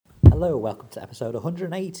Hello, welcome to episode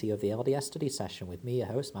 180 of the LDS study session with me, your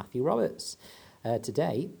host, Matthew Roberts.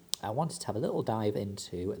 Today, I wanted to have a little dive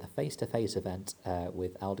into the face-to-face event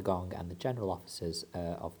with Elder Gong and the general officers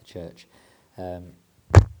of the church,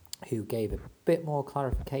 who gave a bit more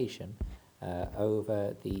clarification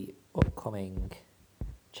over the upcoming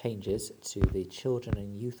changes to the children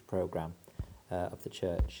and youth program of the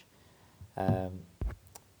church.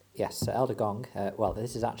 Yes, so Elder Gong, well,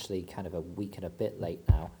 this is actually kind of a week and a bit late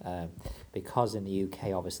now, because in the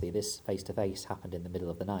UK, obviously, this face-to-face happened in the middle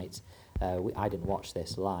of the night. I didn't watch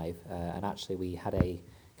this live, and actually we had a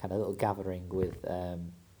kind of little gathering with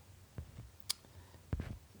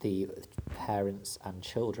the parents and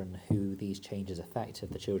children who these changes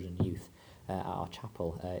affected, the children and youth, at our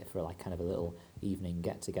chapel for like kind of a little evening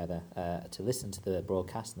get-together to listen to the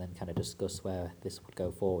broadcast and then kind of discuss where this would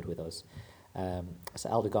go forward with us. So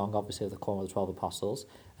Elder Gong, obviously of the Quorum of the 12 Apostles,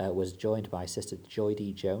 was joined by Sister Joy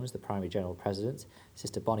D. Jones, the Primary General President,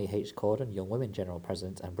 Sister Bonnie H. Corden, Young Women General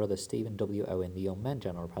President, and Brother Stephen W. Owen, the Young Men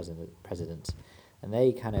General President. And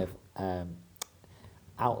they kind of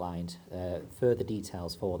outlined further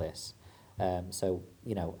details for this. So,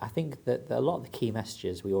 you know, I think that a lot of the key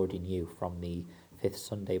messages we already knew from the Fifth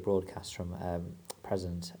Sunday broadcast from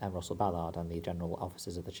President M. Russell Ballard and the general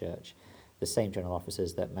officers of the church, the same general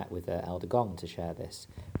officers that met with Elder Gong to share this.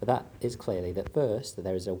 But that is clearly that first, that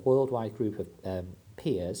there is a worldwide group of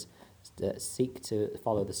peers that seek to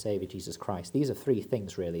follow the Saviour Jesus Christ. These are three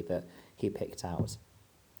things really that he picked out.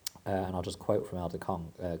 And I'll just quote from Elder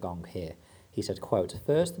Gong here. He said, quote,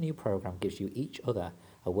 "First, the new program gives you each other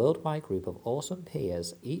a worldwide group of awesome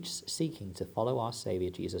peers, each seeking to follow our Saviour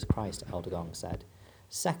Jesus Christ," Elder Gong said.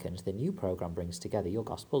 Second, the new program brings together your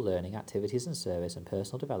gospel learning, activities and service and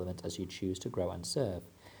personal development as you choose to grow and serve.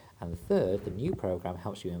 And third, the new program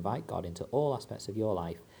helps you invite God into all aspects of your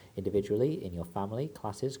life, individually, in your family,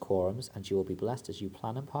 classes, quorums, and you will be blessed as you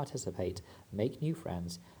plan and participate, make new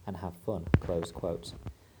friends, and have fun, close quote.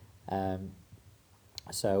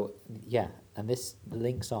 So, yeah, and this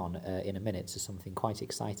links on in a minute to something quite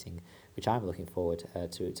exciting, which I'm looking forward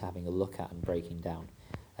to having a look at and breaking down,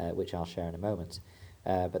 which I'll share in a moment.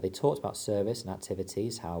 But they talked about service and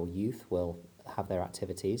activities, how youth will have their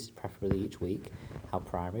activities, preferably each week, how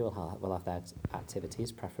primary will have their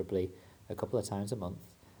activities, preferably a couple of times a month,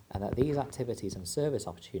 and that these activities and service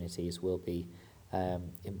opportunities will be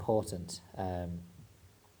important. And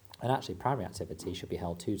actually, primary activities should be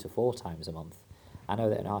held 2 to 4 times a month. I know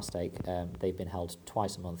that in our stake, they've been held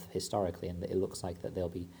twice a month historically, and it looks like that they'll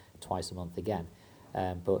be twice a month again.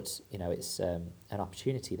 But, you know, it's an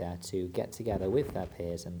opportunity there to get together with their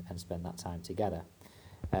peers and spend that time together.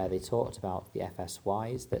 They talked about the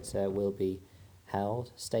FSYs that will be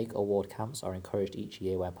held. Stake or ward camps are encouraged each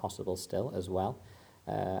year where possible still as well.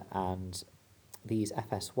 And these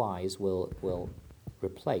FSYs will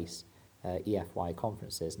replace EFY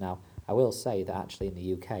conferences. Now, I will say that actually in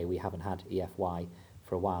the UK we haven't had EFY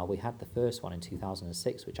for a while. We had the first one in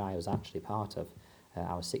 2006, which I was actually part of.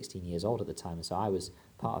 I was 16 years old at the time, and so I was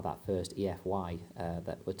part of that first EFY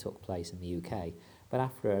that took place in the UK. But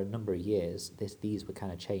after a number of years, these were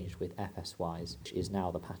kind of changed with FSYs, which is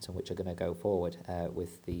now the pattern which are going to go forward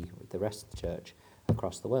with the rest of the church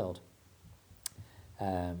across the world.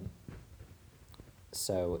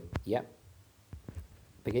 So, yep.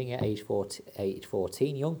 Beginning at age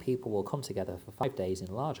 14, young people will come together for 5 days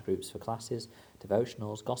in large groups for classes,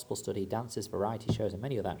 devotionals, gospel study, dances, variety shows, and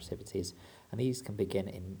many other activities. And these can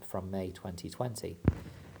begin from May 2020.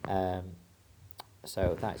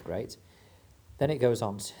 So that's great. Then it goes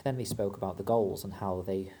on. Then they spoke about the goals and how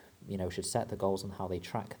they, should set the goals and how they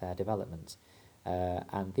track their development.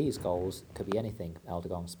 And these goals could be anything Elder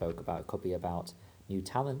Gong spoke about. It could be about new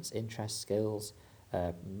talents, interests, skills,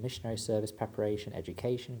 missionary service preparation,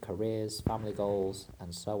 education, careers, family goals,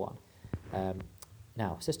 and so on.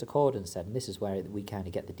 Now, Sister Corden said, and this is where we kind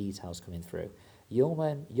of get the details coming through, young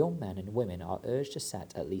men and women are urged to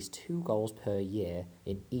set at least 2 goals per year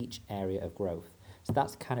in each area of growth. So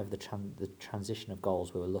that's kind of the transition of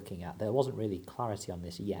goals we were looking at. There wasn't really clarity on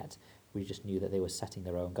this yet. We just knew that they were setting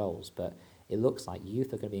their own goals. But it looks like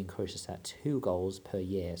youth are going to be encouraged to set 2 goals per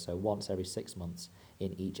year, so once every 6 months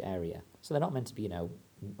in each area. So they're not meant to be, I'm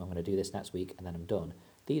going to do this next week and then I'm done.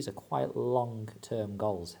 These are quite long-term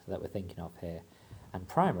goals that we're thinking of here. And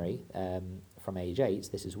primary, from age 8,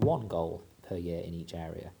 this is 1 goal per year in each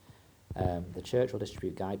area. The church will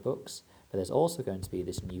distribute guidebooks, but there's also going to be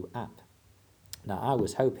this new app. Now, I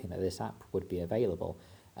was hoping that this app would be available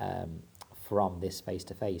from this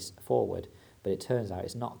face-to-face forward, but it turns out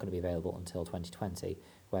it's not going to be available until 2020,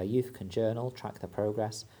 where youth can journal, track their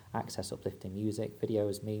progress, access uplifting music,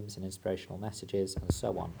 videos, memes and inspirational messages, and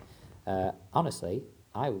so on. Honestly,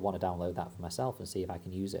 I would want to download that for myself and see if I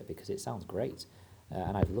can use it because it sounds great,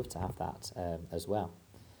 and I'd love to have that as well.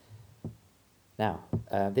 Now,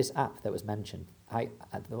 this app that was mentioned,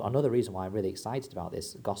 another reason why I'm really excited about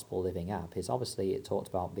this Gospel Living app is obviously it talked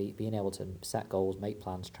about being able to set goals, make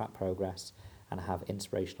plans, track progress, and have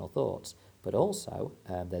inspirational thoughts. But also,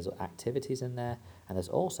 there's activities in there, and there's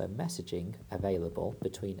also messaging available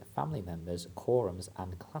between family members, quorums,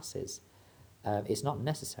 and classes. It's not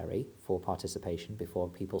necessary for participation before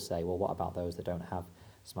people say, well, what about those that don't have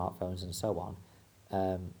smartphones and so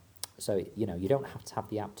on? So, you know, you don't have to have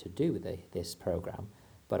the app to do this program,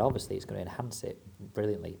 but obviously it's going to enhance it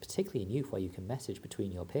brilliantly, particularly in youth where you can message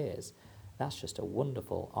between your peers. That's just a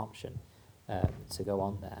wonderful option to go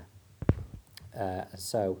on there.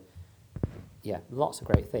 So, yeah, lots of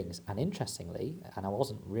great things. And interestingly, and I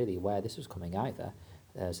wasn't really aware this was coming either,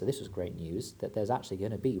 so this was great news, that there's actually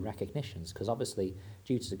going to be recognitions, because obviously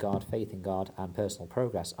duties to God, faith in God, and personal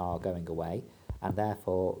progress are going away, and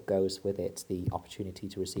therefore goes with it the opportunity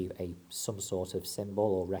to receive some sort of symbol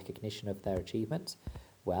or recognition of their achievement.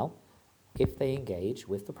 Well, if they engage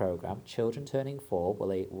with the program, children turning 4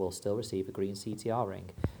 will still receive a green CTR ring.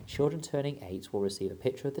 Children turning 8 will receive a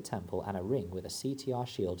picture of the temple and a ring with a CTR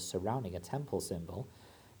shield surrounding a temple symbol.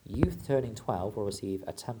 Youth turning 12 will receive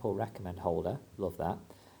a temple recommend holder. Love that.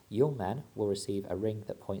 Young men will receive a ring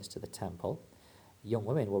that points to the temple. Young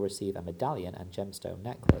women will receive a medallion and gemstone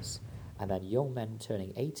necklace. And then young men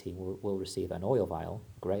turning 18 will receive an oil vial.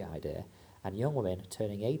 Great idea. And young women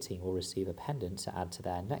turning 18 will receive a pendant to add to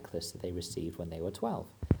their necklace that they received when they were 12.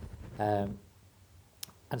 And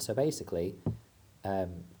so basically,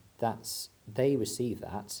 they receive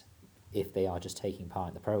that if they are just taking part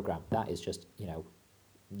in the program. That is just, you know,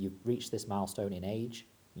 you've reached this milestone in age,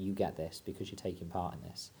 you get this because you're taking part in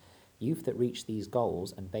this. Youth that reach these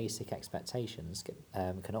goals and basic expectations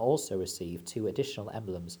can also receive 2 additional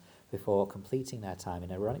emblems before completing their time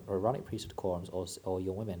in Aaronic priesthood quorums or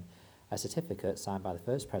young women, a certificate signed by the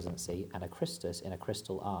First Presidency and a Christus in a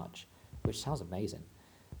crystal arch, which sounds amazing.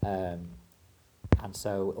 And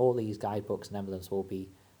so all these guidebooks and emblems will be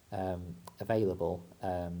available.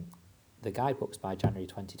 The guidebooks by January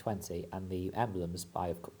 2020 and the emblems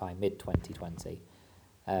by mid-2020.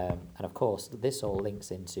 And of course, this all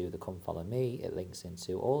links into the Come Follow Me. It links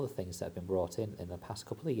into all the things that have been brought in the past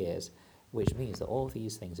couple of years, which means that all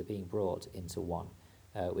these things are being brought into one,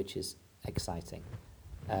 which is exciting.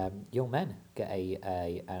 Young men get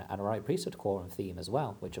an Aaronic priesthood quorum theme as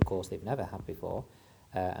well, which of course they've never had before.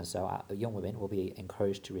 And so young women will be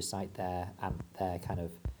encouraged to recite their kind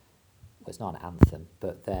of, well, it's not an anthem,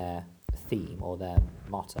 but their theme or their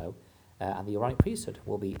motto, and the Aaronic priesthood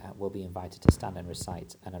will be invited to stand and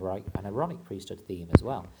recite an Aaronic priesthood theme as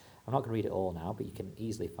well. I'm not going to read it all now, but you can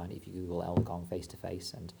easily find it if you Google Elgon face to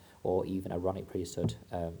face or even Aaronic priesthood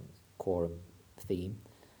quorum theme.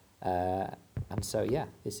 And so yeah,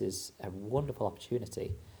 this is a wonderful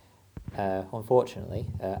opportunity. Unfortunately,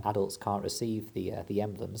 adults can't receive the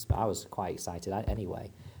emblems, but I was quite excited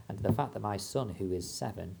anyway. And the fact that my son, who is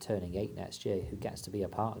 7, turning 8 next year, who gets to be a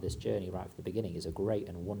part of this journey right from the beginning, is a great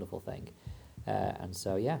and wonderful thing. And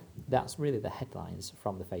so, yeah, that's really the headlines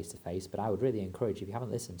from the face-to-face, but I would really encourage you, if you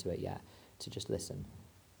haven't listened to it yet, to just listen,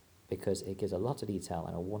 because it gives a lot of detail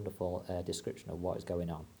and a wonderful description of what is going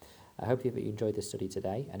on. I hope you enjoyed this study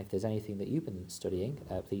today, and if there's anything that you've been studying,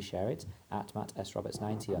 please share it at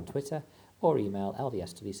MattSRoberts90 on Twitter, or email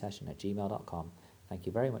ldsstudysession@gmail.com. Thank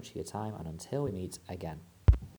you very much for your time, and until we meet again.